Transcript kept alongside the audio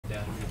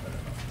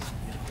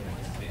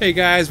Hey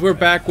guys, we're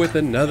back with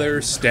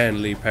another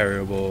Stanley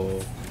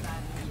Parable.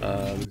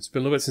 It's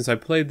been a little bit since I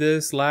played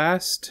this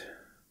last.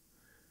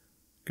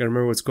 Gotta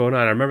remember what's going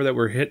on. I remember that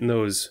we're hitting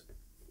those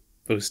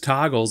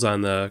toggles on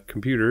the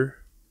computer.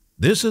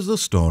 This is the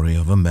story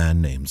of a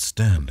man named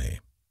Stanley.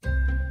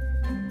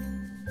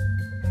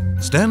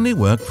 Stanley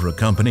worked for a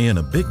company in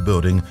a big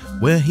building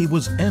where he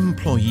was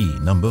employee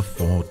number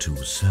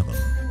 427.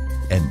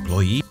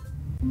 Employee.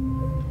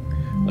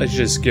 Let's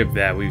just skip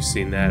that. We've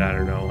seen that I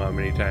don't know how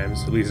many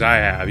times. At least I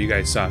have. You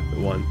guys saw it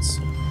once.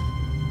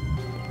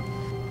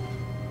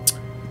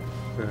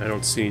 I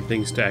don't see any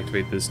things to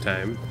activate this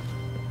time.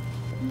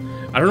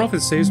 I don't know if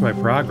it saves my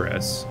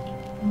progress.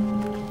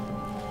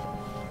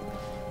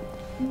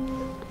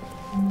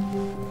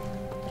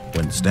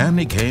 When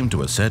Stanley came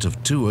to a set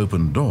of 2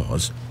 open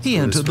doors, he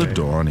entered the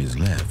door on his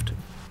left.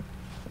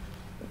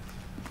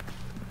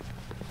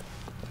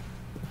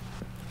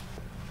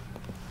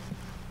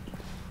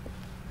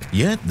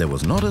 Yet there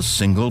was not a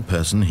single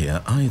person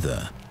here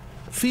either.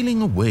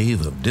 Feeling a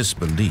wave of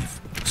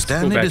disbelief,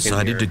 Stanley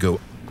decided to go.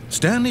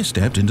 Stanley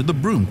stepped into the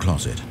broom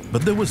closet,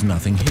 but there was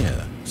nothing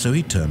here, so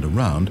he turned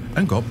around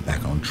and got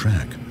back on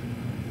track.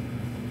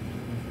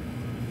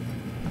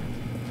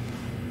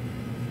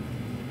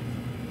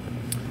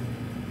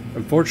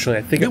 Unfortunately,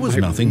 I think there was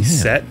nothing here.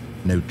 Set.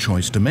 No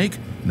choice to make,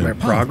 no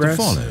path to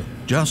follow,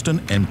 just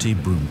an empty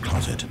broom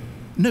closet.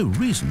 No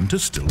reason to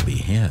still be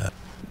here.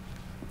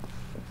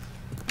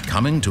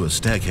 Coming to a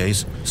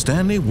staircase,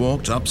 Stanley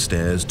walked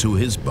upstairs to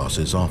his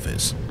boss's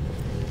office.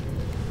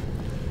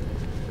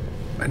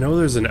 I know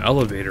there's an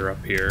elevator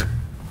up here.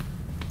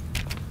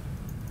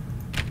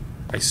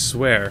 I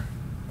swear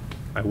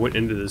I went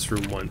into this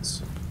room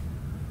once.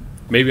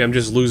 Maybe I'm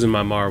just losing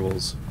my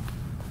marbles.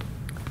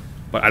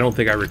 But I don't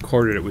think I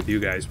recorded it with you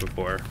guys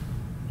before.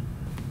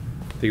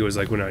 I think it was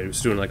like when I was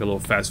doing like a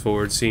little fast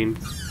forward scene.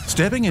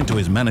 Stepping into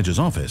his manager's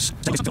office,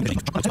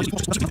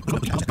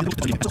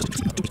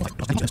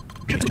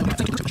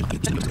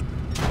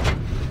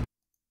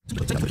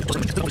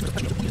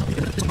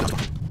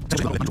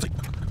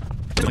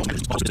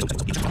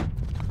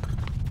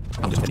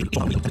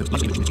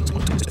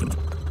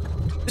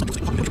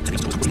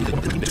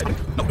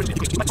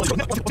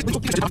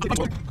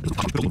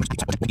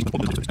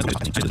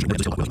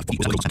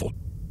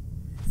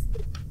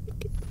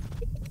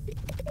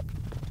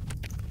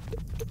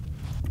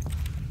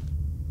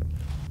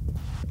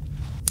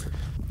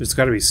 there's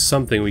got to be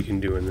something we can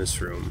do in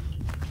this room.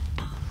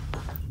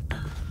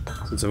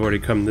 Since I've already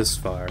come this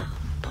far,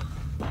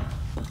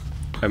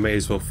 I may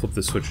as well flip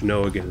the switch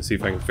no again and see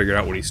if I can figure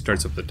out when he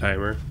starts up the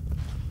timer.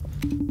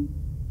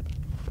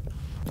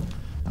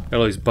 Got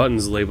all these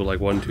buttons labeled like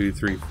 1, 2,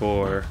 3,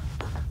 4.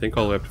 I think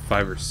all the way up to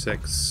 5 or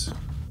 6.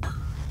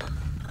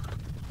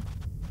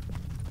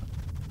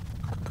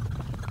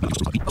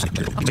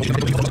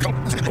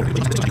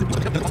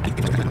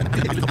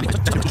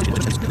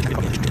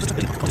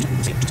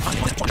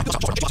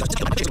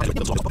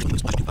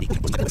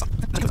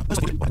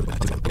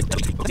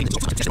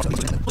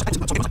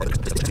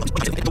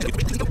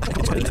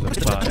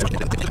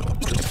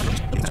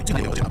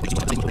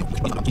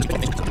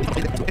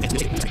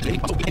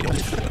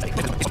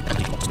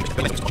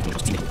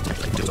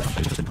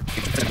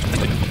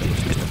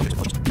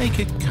 make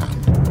it count,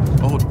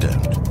 or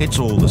don't. It's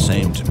all the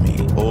same to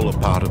me, all a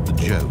part of the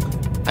joke.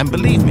 And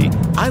believe me,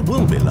 I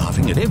will be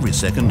laughing at every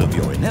second of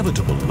your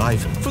inevitable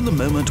life from the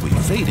moment we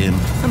fade in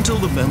until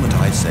the moment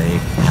I say,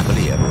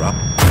 happily ever up.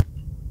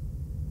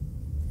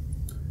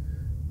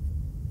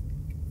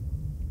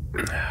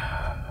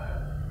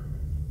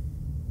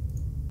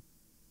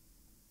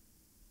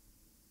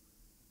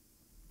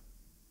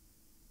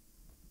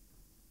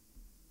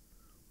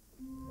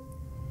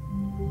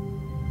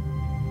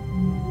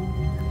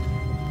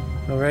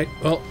 Alright,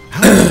 well,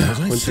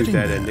 went through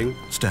that ending.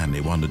 Stanley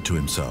wondered to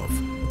himself.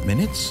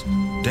 Minutes?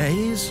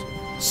 Days?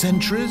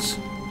 Centuries?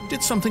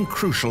 Did something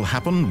crucial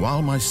happen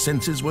while my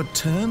senses were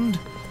turned?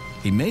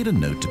 He made a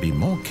note to be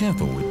more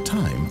careful with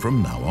time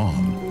from now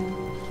on.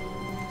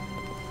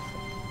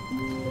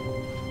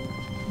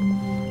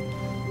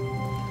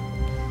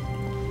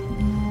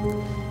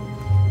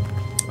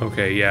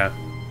 Okay, yeah.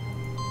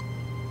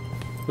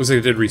 Looks like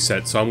it did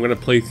reset, so I'm gonna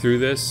play through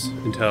this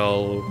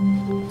until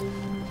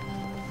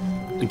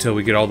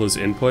we get all those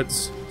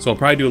inputs. So I'll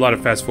probably do a lot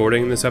of fast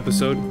forwarding in this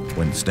episode.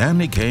 When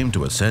Stanley came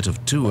to a set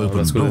of 2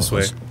 open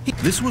doors,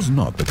 this was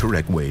not the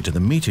correct way to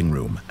the meeting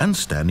room, and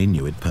Stanley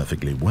knew it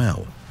perfectly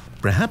well.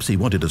 Perhaps he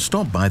wanted to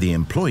stop by the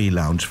employee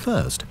lounge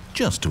first,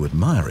 just to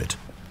admire it.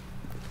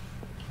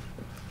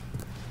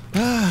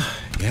 Ah,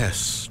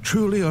 yes,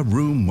 truly a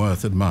room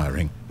worth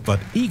admiring. But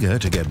eager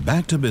to get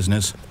back to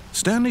business,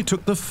 Stanley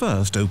took the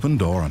first open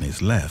door on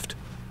his left.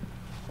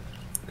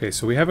 Okay,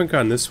 so we haven't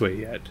gone this way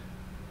yet.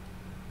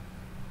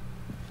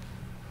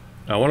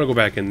 I want to go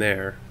back in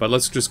there, but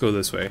let's just go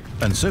this way.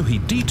 And so he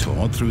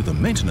detoured through the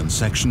maintenance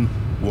section,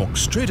 walked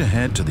straight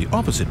ahead to the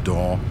opposite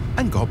door,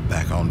 and got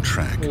back on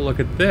track. Oh, look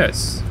at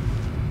this.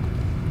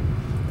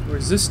 Where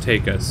does this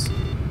take us?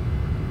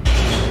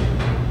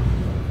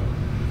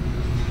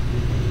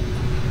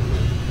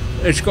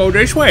 Let's go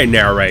this way,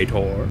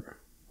 narrator.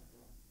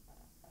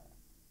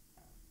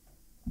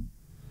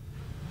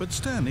 But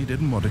Stanley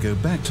didn't want to go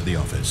back to the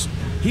office.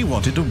 He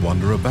wanted to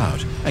wander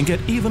about and get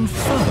even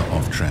further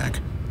off track.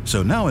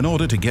 So now in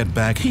order to get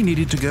back, he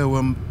needed to go,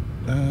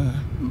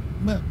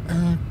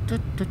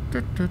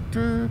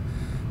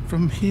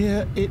 from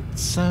here,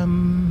 it's,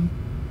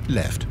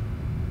 left.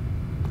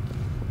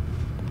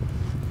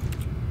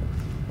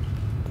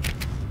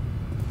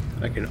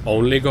 I can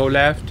only go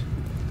left?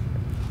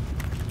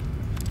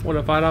 What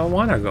if I don't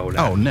want to go left?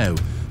 Oh, no.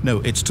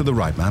 No, it's to the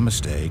right. My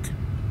mistake.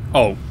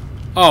 Oh.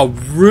 Oh,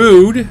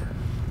 rude.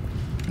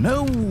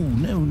 No,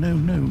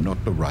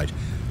 not the right.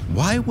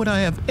 Why would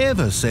I have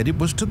ever said it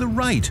was to the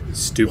right?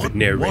 Stupid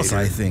narrator. What was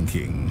I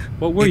thinking?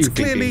 What were you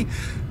clearly...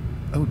 thinking?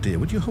 Oh dear,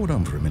 would you hold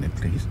on for a minute,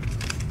 please?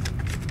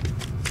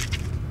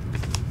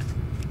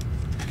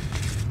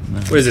 No,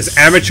 what is this,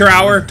 amateur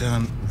hour?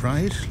 Down,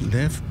 right,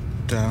 left,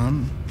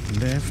 down,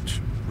 left,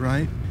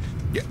 right.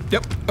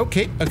 Yep,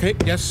 okay,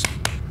 yes.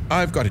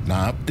 I've got it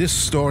now. This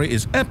story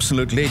is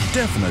absolutely,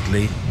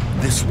 definitely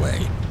this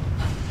way.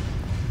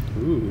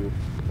 Ooh.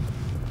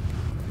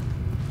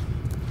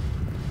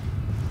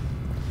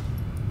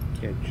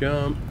 Can't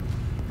jump.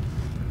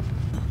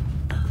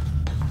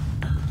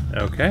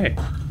 Okay.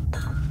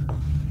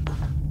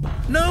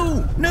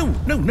 No.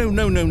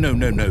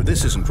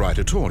 This isn't right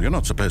at all. You're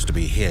not supposed to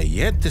be here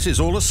yet. This is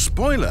all a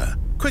spoiler.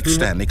 Quick,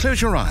 Stanley,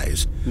 close your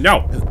eyes.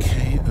 No.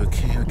 Okay.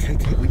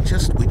 We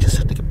just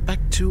have to get back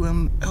to,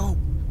 oh,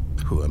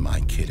 who am I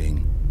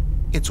kidding?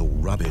 It's all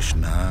rubbish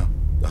now.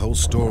 The whole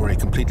story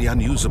completely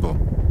unusable.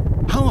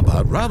 How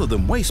about, rather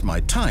than waste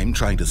my time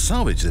trying to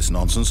salvage this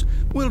nonsense,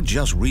 we'll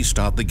just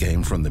restart the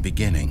game from the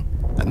beginning.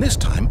 And this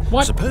time,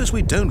 suppose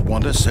we don't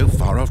wander so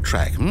far off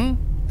track,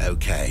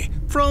 Okay,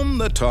 from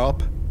the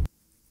top.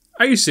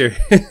 Are you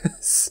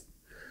serious?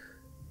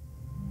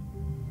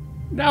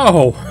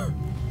 No!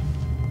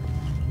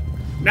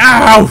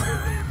 No!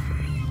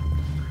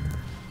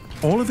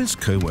 All of his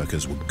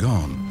co-workers were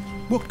gone.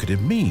 What could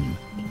it mean?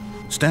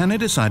 Stanley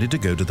decided to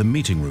go to the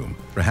meeting room.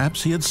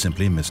 Perhaps he had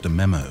simply missed a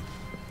memo.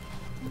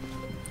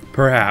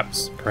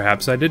 Perhaps.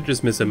 Perhaps I did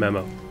just miss a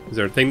memo. Is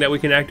there a thing that we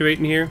can activate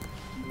in here?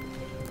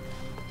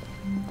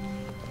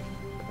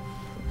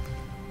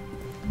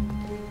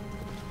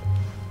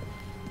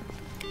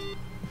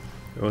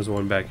 There was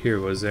one back here,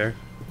 was there?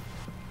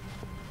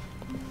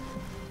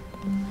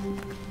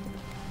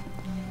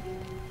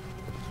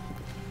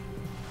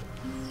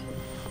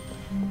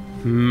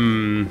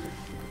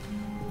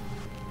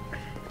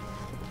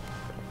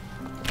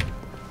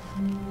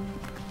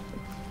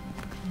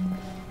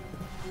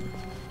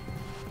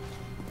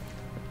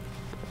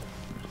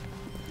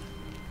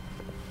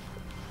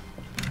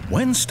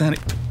 When Stanley...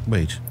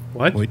 Wait.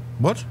 What? Wait,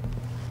 what?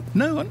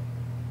 No,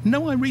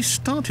 I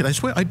restarted. I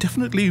swear I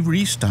definitely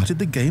restarted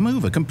the game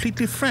over,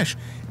 completely fresh.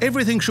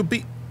 Everything should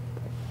be...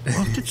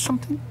 What, did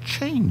something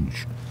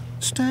change?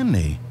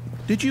 Stanley,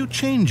 did you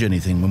change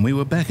anything when we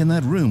were back in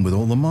that room with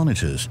all the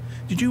monitors?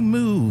 Did you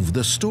move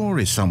the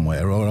story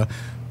somewhere or...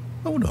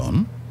 Hold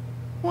on.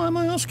 Why am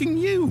I asking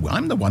you?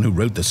 I'm the one who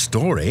wrote the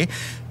story. It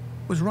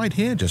was right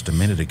here just a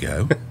minute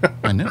ago.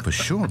 I know for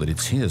sure that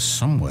it's here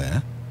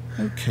somewhere.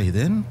 Okay,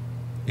 then.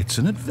 It's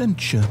an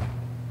adventure.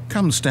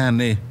 Come,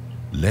 Stanley.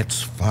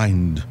 Let's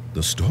find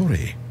the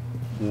story.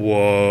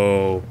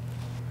 Whoa.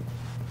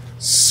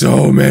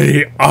 So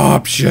many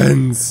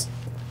options.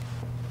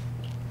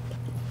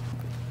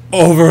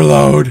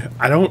 Overload.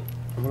 I want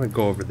to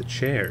go over the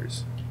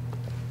chairs.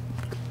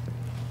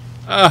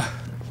 Well,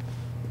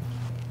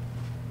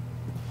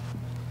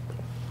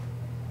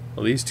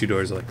 these two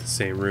doors are like the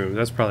same room.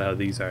 That's probably how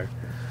these are.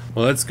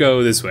 Well, let's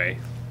go this way.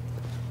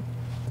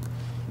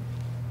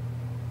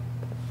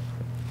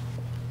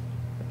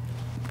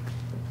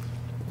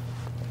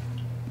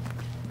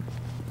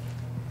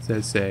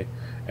 Says say.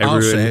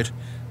 I'll say it.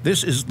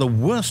 This is the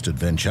worst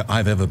adventure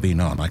I've ever been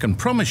on. I can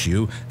promise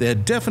you there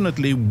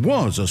definitely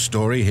was a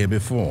story here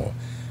before.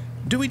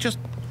 Do we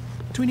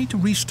need to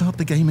restart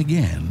the game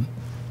again?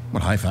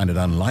 Well, I find it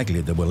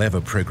unlikely that we'll ever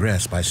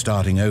progress by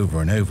starting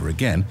over and over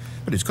again,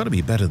 but it's got to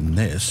be better than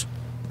this.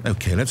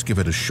 Okay, let's give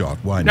it a shot.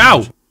 Why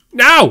not?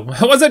 No!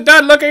 I wasn't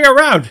done looking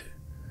around!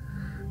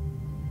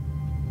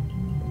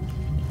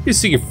 You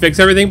see, you can fix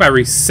everything by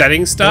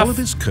resetting stuff? All of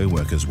his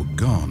co-workers were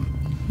gone.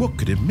 What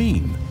could it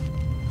mean?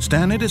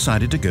 Stanley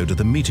decided to go to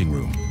the meeting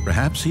room.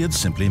 Perhaps he had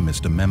simply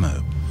missed a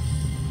memo.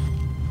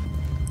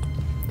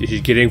 This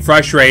is getting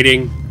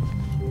frustrating.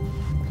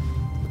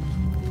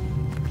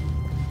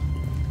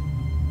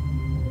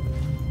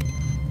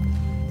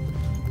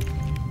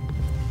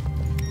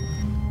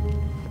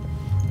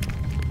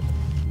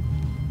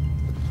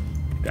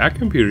 That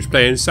computer's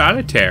playing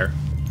solitaire.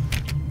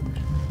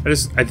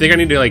 I think I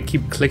need to like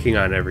keep clicking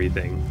on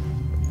everything.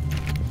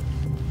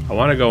 I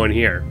want to go in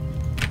here.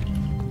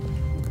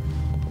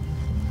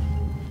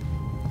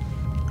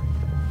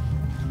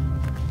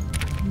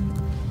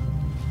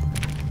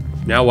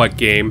 Now what,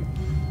 game?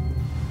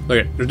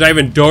 Look at, there's not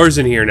even doors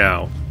in here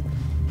now.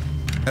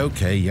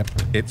 Okay, yep,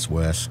 it's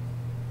worse.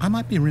 I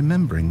might be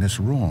remembering this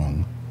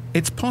wrong.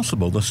 It's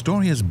possible the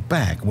story is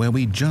back where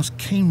we just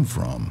came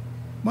from.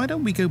 Why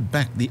don't we go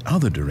back the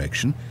other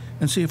direction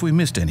and see if we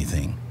missed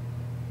anything?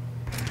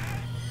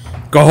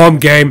 Go home,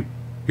 game.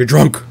 You're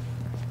drunk.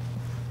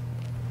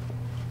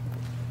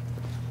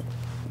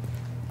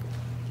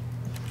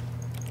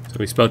 So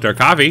we spilled our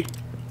coffee.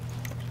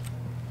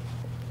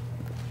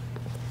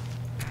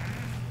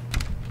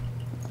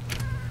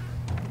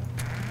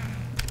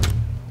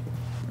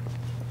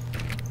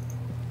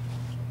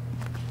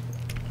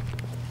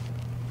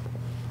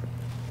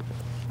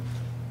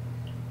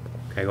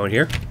 Can I go in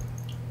here?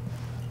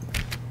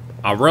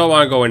 I really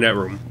want to go in that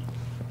room.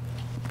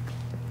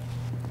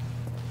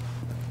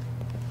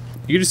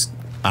 You just...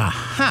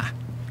 Aha!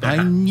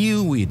 I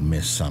knew we'd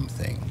miss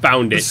something.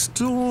 Found it. The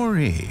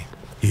story.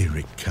 Here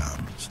it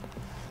comes.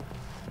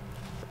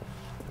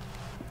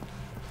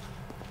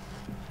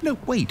 No,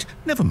 wait.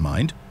 Never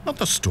mind. Not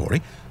the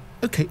story.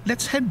 Okay,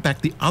 let's head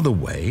back the other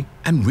way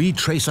and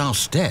retrace our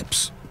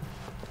steps.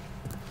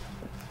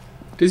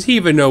 Does he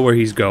even know where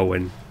he's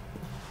going?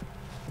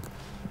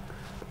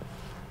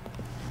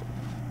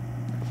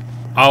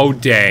 Oh,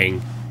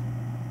 dang.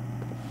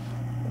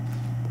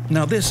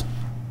 Now this...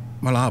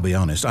 Well, I'll be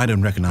honest, I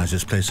don't recognize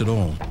this place at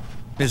all.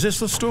 Is this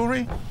the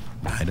story?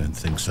 I don't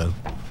think so.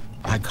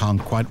 I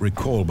can't quite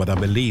recall, but I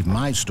believe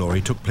my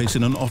story took place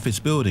in an office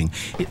building.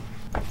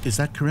 Is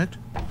that correct?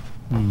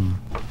 Do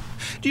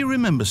you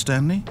remember,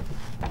 Stanley?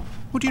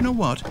 Well, do you know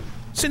what?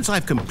 Since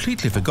I've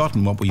completely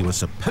forgotten what we were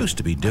supposed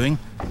to be doing,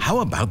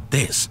 how about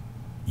this?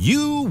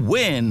 You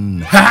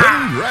win!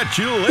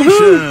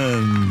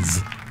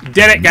 Congratulations!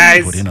 Did it, guys!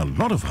 You put in a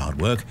lot of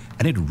hard work,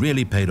 and it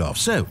really paid off,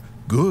 so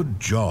good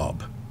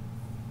job.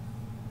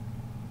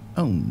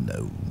 Oh,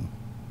 no.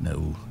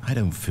 No, I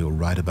don't feel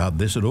right about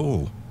this at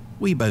all.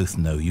 We both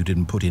know you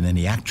didn't put in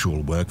any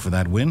actual work for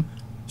that win.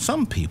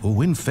 Some people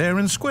win fair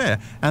and square,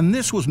 and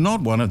this was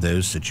not one of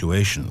those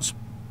situations.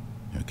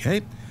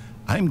 Okay,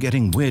 I'm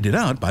getting weirded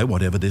out by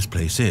whatever this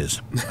place is.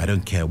 I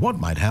don't care what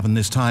might happen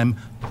this time,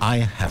 I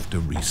have to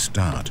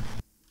restart.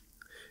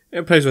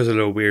 That place was a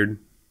little weird.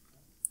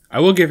 I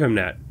will give him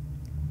that.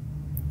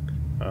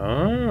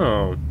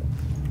 Oh.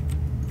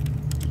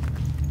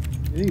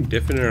 Anything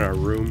different in our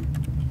room?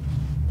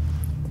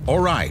 All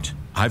right,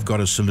 I've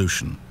got a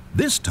solution.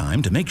 This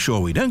time, to make sure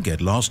we don't get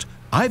lost,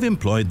 I've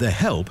employed the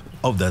help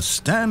of the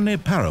Stanley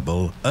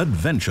Parable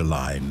Adventure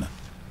Line.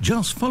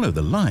 Just follow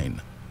the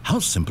line. How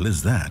simple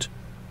is that?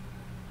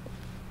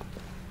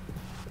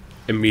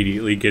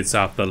 Immediately gets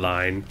off the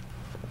line.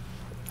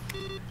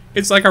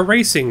 It's like a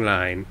racing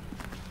line.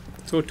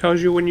 So it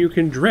tells you when you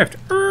can drift.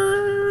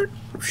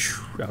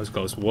 That was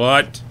close.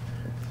 What?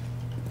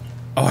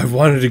 Oh, I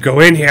wanted to go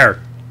in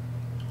here.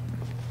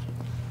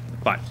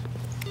 But.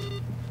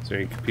 So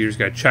your computer's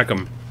got to check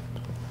them.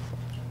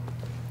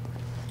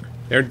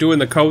 They're doing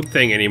the code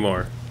thing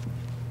anymore.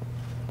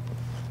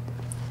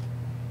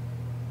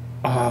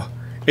 Oh,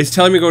 it's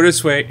telling me to go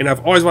this way, and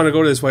I've always wanted to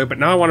go this way, but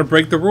now I want to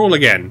break the rule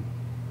again.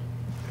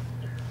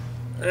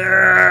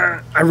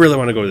 I really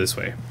want to go this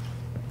way.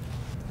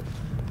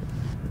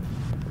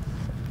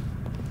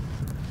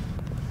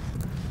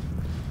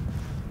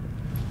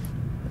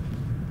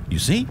 You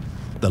see?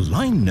 The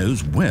line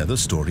knows where the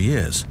story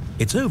is.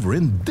 It's over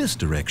in this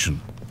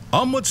direction.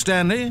 Onward,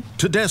 Stanley,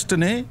 to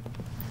destiny.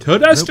 To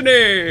destiny!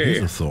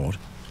 Here's a thought.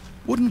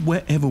 Wouldn't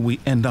wherever we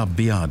end up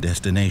be our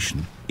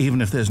destination,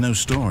 even if there's no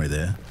story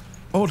there?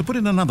 Or to put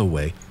it another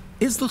way,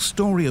 is the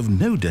story of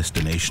no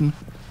destination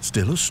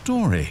still a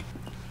story?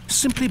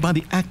 Simply by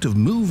the act of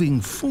moving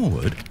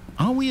forward,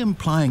 are we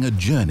implying a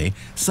journey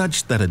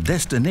such that a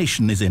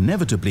destination is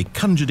inevitably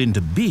conjured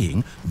into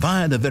being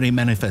via the very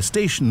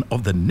manifestation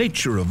of the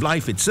nature of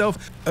life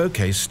itself?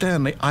 Okay,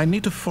 Stanley, I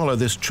need to follow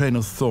this train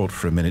of thought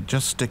for a minute.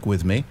 Just stick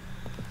with me.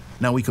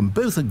 Now, we can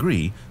both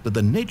agree that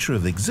the nature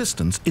of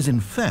existence is in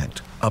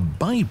fact a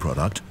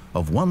byproduct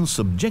of one's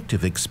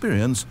subjective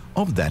experience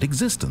of that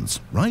existence,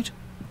 right?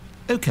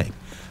 Okay.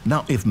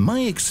 Now, if my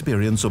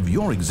experience of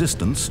your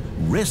existence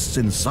rests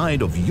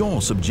inside of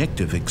your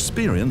subjective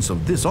experience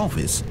of this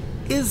office,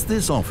 is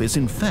this office,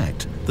 in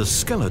fact, the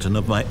skeleton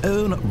of my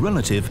own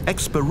relative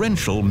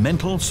experiential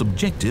mental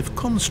subjective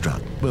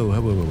construct? Whoa.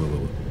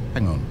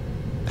 Hang on.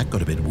 That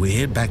got a bit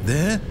weird back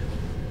there.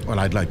 Well,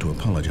 I'd like to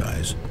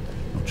apologize.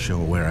 Not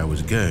sure where I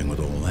was going with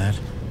all that.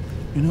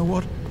 You know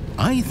what?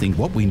 I think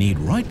what we need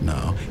right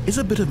now is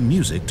a bit of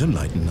music to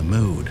lighten the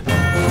mood.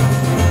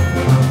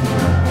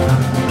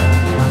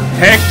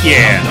 Heck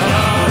yeah!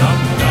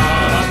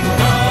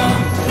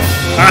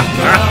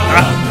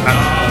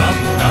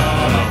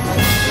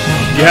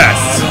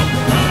 Yes!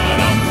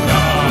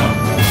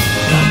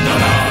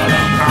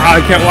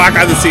 I can't walk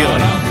on the ceiling.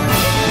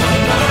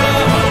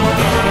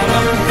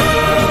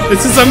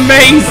 This is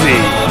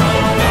amazing!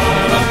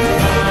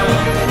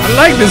 I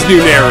like this new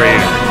narrator.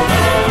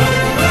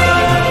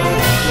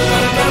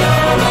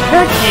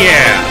 Heck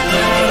yeah!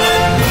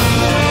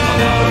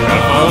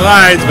 Gotta follow the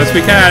lines, best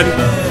we can.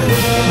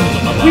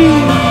 I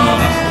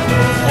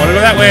want to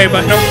go that way,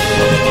 but nope.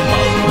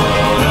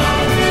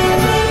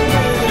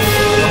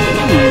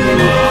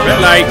 Ooh, red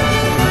light.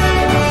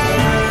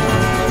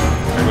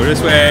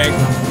 this way.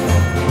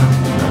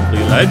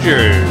 Monthly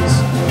ledgers.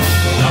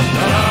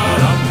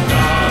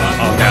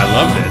 Oh man, I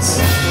love this.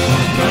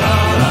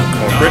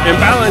 Corporate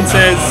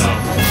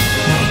imbalances.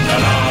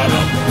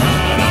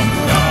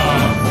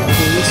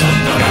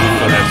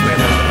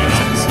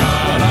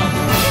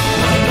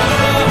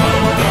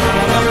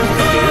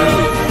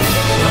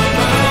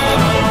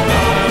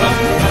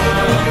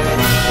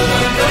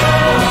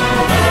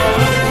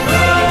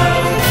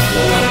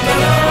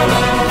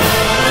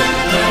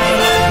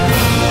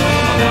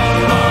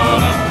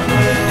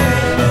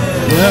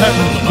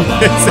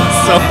 This is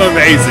so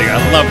amazing. I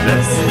love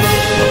this.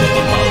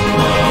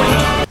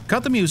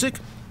 Cut the music,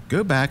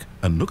 go back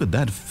and look at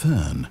that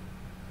fern.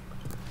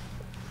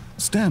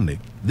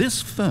 Stanley,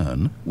 this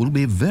fern will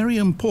be very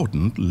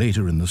important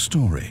later in the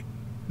story.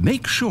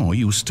 Make sure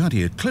you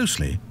study it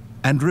closely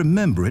and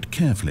remember it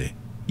carefully.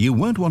 You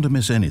won't want to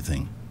miss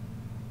anything.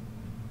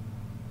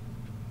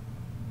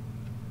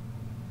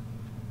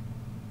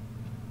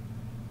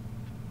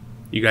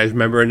 You guys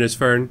remembering this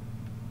fern?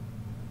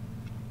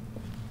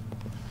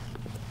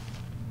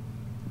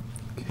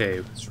 Okay,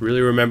 let's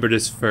really remember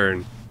this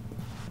fern.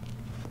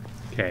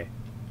 Okay.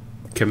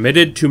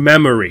 Committed to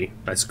memory.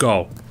 Let's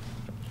go.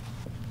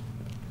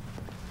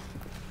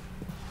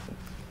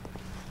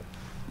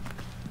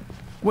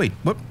 Wait,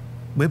 what?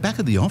 We're back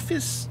at the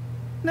office?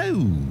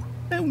 No.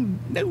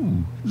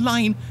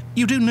 Line,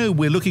 you do know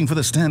we're looking for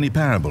the Stanley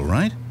Parable,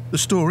 right? The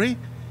story?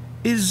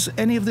 Is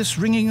any of this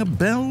ringing a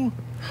bell?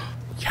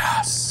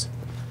 Yes.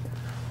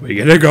 We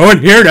gotta go in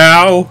here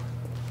now.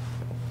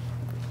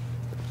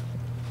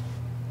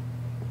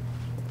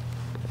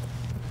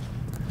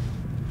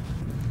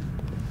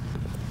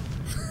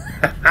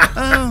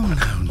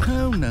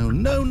 Oh,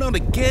 no, not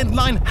again.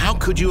 Line, how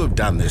could you have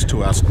done this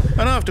to us?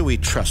 And after we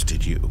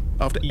trusted you,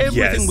 after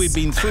everything we've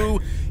been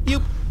through,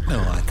 you... No,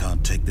 I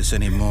can't take this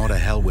anymore. To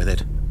hell with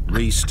it.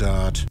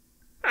 Restart.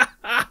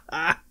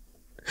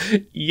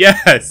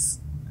 Yes.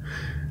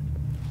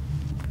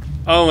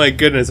 Oh my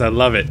goodness, I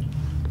love it.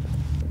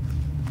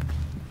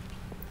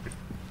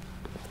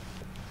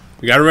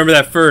 We gotta remember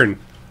that fern.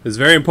 It's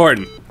very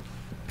important.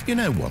 You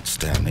know what,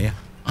 Stanley?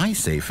 I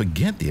say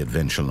forget the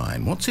adventure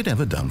line. What's it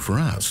ever done for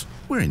us?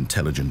 We're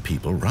intelligent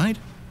people, right?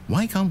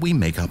 Why can't we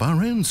make up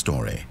our own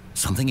story?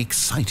 Something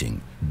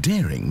exciting,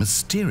 daring,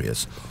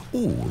 mysterious.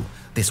 Ooh,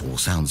 this all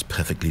sounds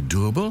perfectly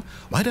doable.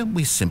 Why don't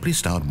we simply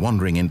start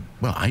wandering in,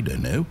 well, I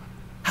don't know.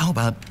 How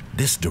about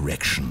this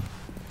direction?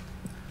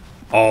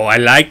 Oh, I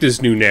like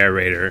this new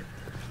narrator.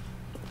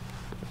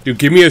 Dude,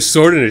 give me a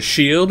sword and a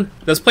shield.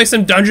 Let's play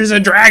some Dungeons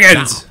and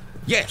Dragons.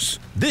 Yes,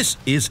 this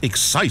is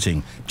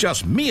exciting.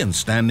 Just me and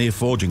Stanley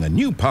forging a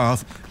new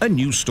path, a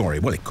new story.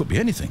 Well, it could be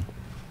anything.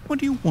 What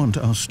do you want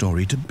our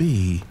story to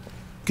be?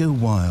 Go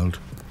wild.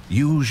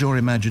 Use your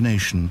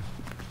imagination.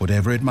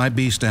 Whatever it might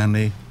be,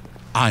 Stanley,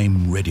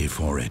 I'm ready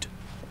for it.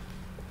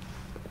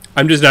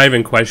 I'm just not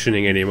even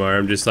questioning anymore.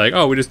 I'm just like,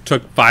 oh, we just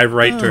took 5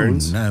 right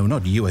turns. No,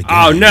 not you again.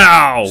 Oh,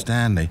 no!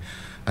 Stanley,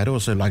 I'd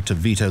also like to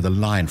veto the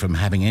line from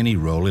having any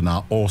role in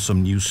our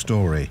awesome new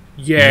story.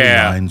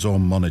 Yeah. No lines or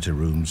monitor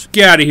rooms.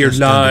 Get out of here,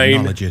 Just line. don't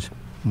acknowledge it,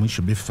 and we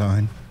should be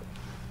fine.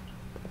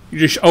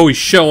 You're just always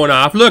showing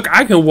off. Look,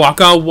 I can walk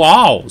on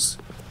walls.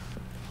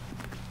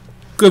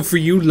 Good for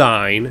you,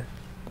 line.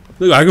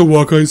 Look, I can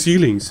walk on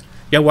ceilings.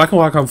 Yeah, well, I can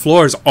walk on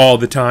floors all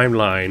the time,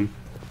 line.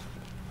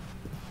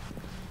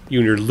 You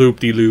and your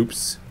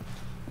loop-de-loops.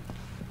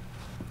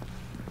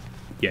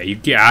 Yeah, you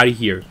get out of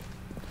here.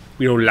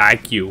 We don't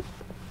like you.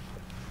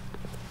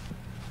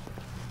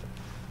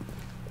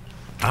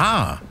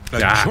 A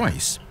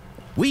choice.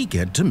 We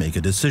get to make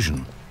a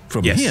decision.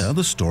 From here,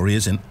 the story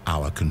is in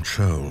our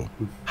control.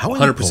 How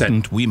 100%.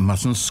 important we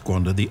mustn't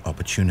squander the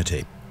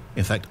opportunity.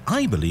 In fact,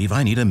 I believe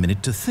I need a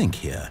minute to think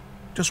here.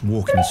 Just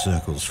walk in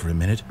circles for a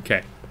minute.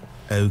 Okay.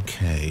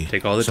 Okay.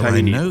 Take all the so time I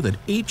you need. know that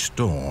each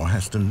door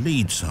has to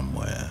lead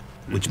somewhere,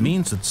 which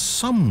means that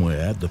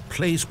somewhere, the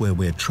place where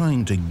we're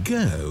trying to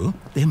go,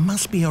 there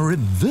must be a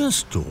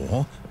reverse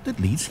door that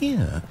leads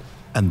here.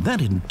 And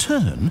that in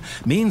turn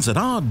means that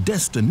our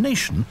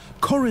destination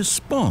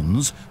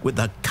corresponds with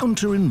the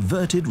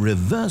counter-inverted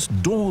reverse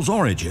door's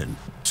origin.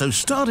 So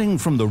starting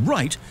from the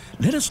right,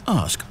 let us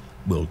ask,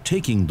 will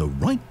taking the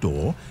right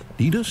door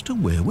lead us to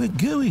where we're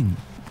going?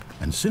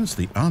 And since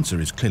the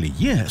answer is clearly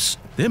yes,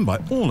 then by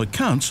all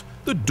accounts,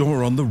 the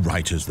door on the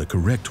right is the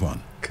correct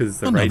one. Because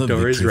the right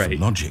door is right.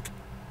 Logic.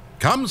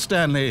 Come,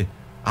 Stanley,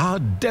 our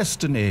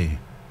destiny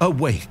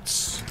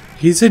awaits.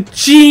 He's a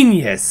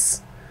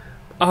genius.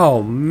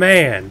 Oh,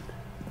 man.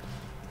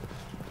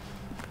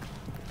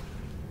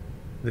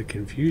 The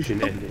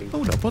confusion ending.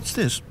 Hold up, what's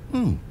this?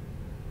 The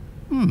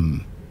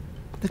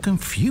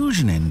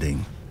confusion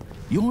ending.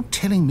 You're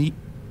telling me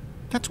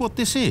that's what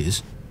this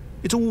is?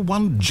 It's all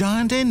one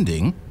giant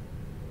ending?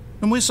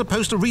 And we're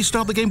supposed to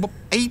restart the game, what,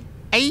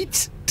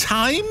 eight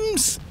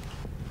times?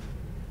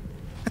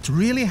 That's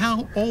really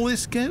how all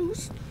this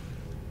goes?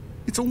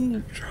 It's all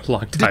A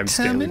long time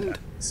determined?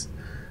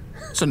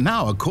 So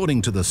now,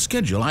 according to the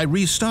schedule, I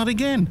restart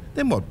again.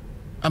 Then what?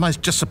 Am I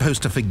just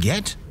supposed to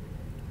forget?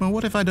 Well,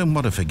 what if I don't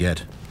want to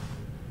forget?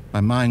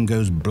 My mind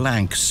goes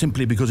blank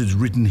simply because it's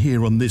written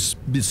here on this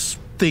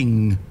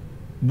thing.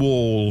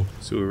 Wall.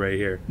 So we're right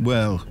here.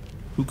 Well,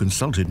 who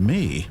consulted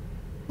me?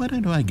 Why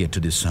don't I get to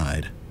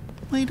decide?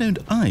 Why don't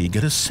I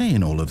get a say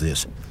in all of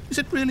this? Is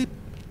it really...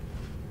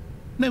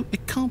 No,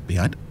 it can't be.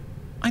 I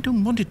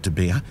don't want it to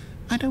be.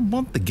 I don't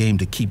want the game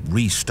to keep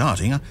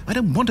restarting. I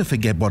don't want to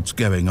forget what's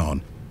going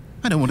on.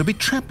 I don't want to be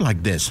trapped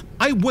like this.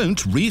 I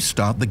won't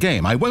restart the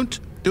game. I won't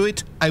do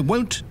it. I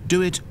won't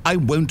do it. I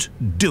won't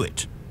do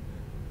it.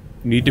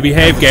 You need to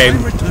behave, game.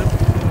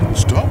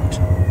 Stopped?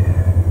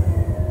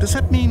 Does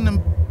that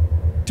mean,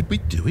 did we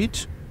do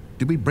it?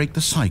 Did we break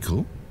the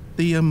cycle?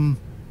 The,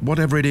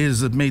 whatever it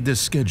is that made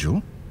this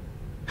schedule?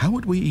 How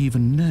would we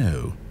even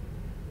know?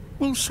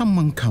 Will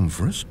someone come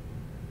for us?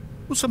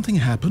 Will something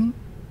happen?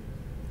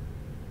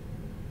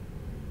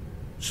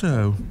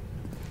 So,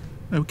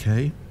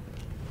 okay.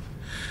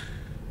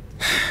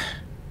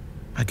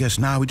 I guess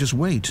now we just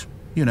wait,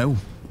 you know.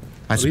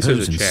 I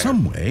suppose in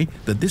some way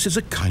that this is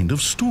a kind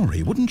of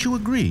story, wouldn't you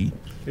agree?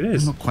 It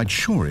is. I'm not quite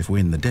sure if we're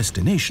in the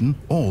destination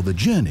or the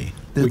journey.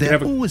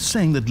 They're always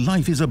saying that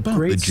life is about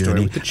the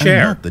journey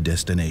and not the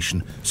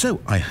destination.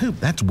 So I hope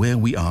that's where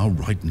we are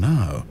right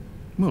now.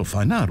 We'll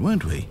find out,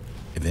 won't we?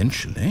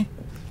 Eventually.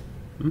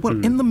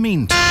 Well, in the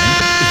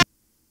meantime...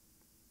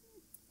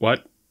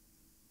 What?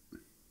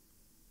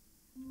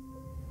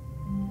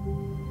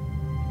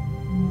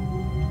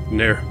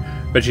 There.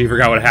 Bet you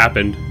forgot what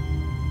happened.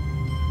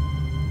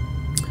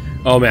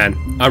 Oh man,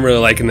 I'm really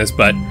liking this,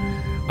 but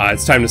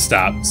it's time to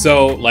stop.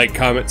 So, like,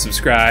 comment,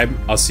 subscribe.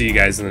 I'll see you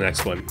guys in the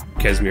next one.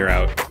 Kesmir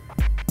out.